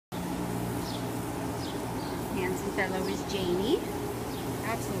fellow is Jamie.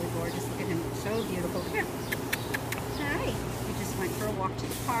 Absolutely gorgeous. Look at him. So beautiful. Come here. Hi. We just went for a walk to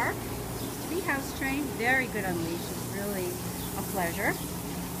the park. Used to be house trained. Very good on leash. It's really a pleasure.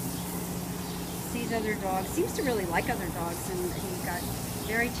 Sees other dogs. Seems to really like other dogs, and he got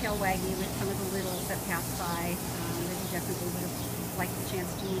very tail waggy with some of the littles that passed by. That he definitely would have liked the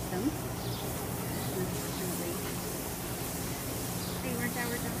chance to meet them. Unfortunately. Hey, where's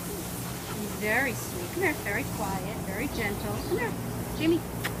our dog? He's very sweet. Come here. Very quiet. Very gentle. Come here. Jimmy.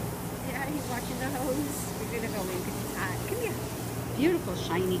 Yeah, he's watching the hose. We're going to go in because he's hot. Come here. Beautiful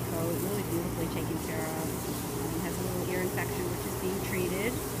shiny coat. Really beautifully taken care of. Has a little ear infection which is being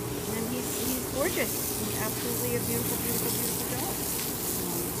treated. And he's gorgeous. He's absolutely a beautiful, beautiful, beautiful dog.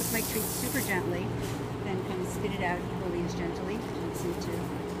 Took my treats super gently. Then kind of spit it out. He believes gently. Doesn't seem to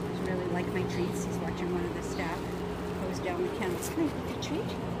really like my treats. He's watching one of the staff hose down the kennels. Can I take a treat?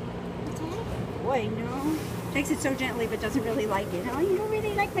 Boy, no. Takes it so gently, but doesn't really like it. Oh, you don't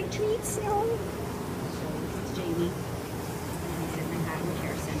really like my treats? No. So this is Jamie. And he's in the Manhattan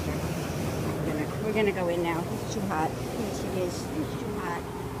Care Center. We're gonna go in now. It's too hot. Yes, it is. It's too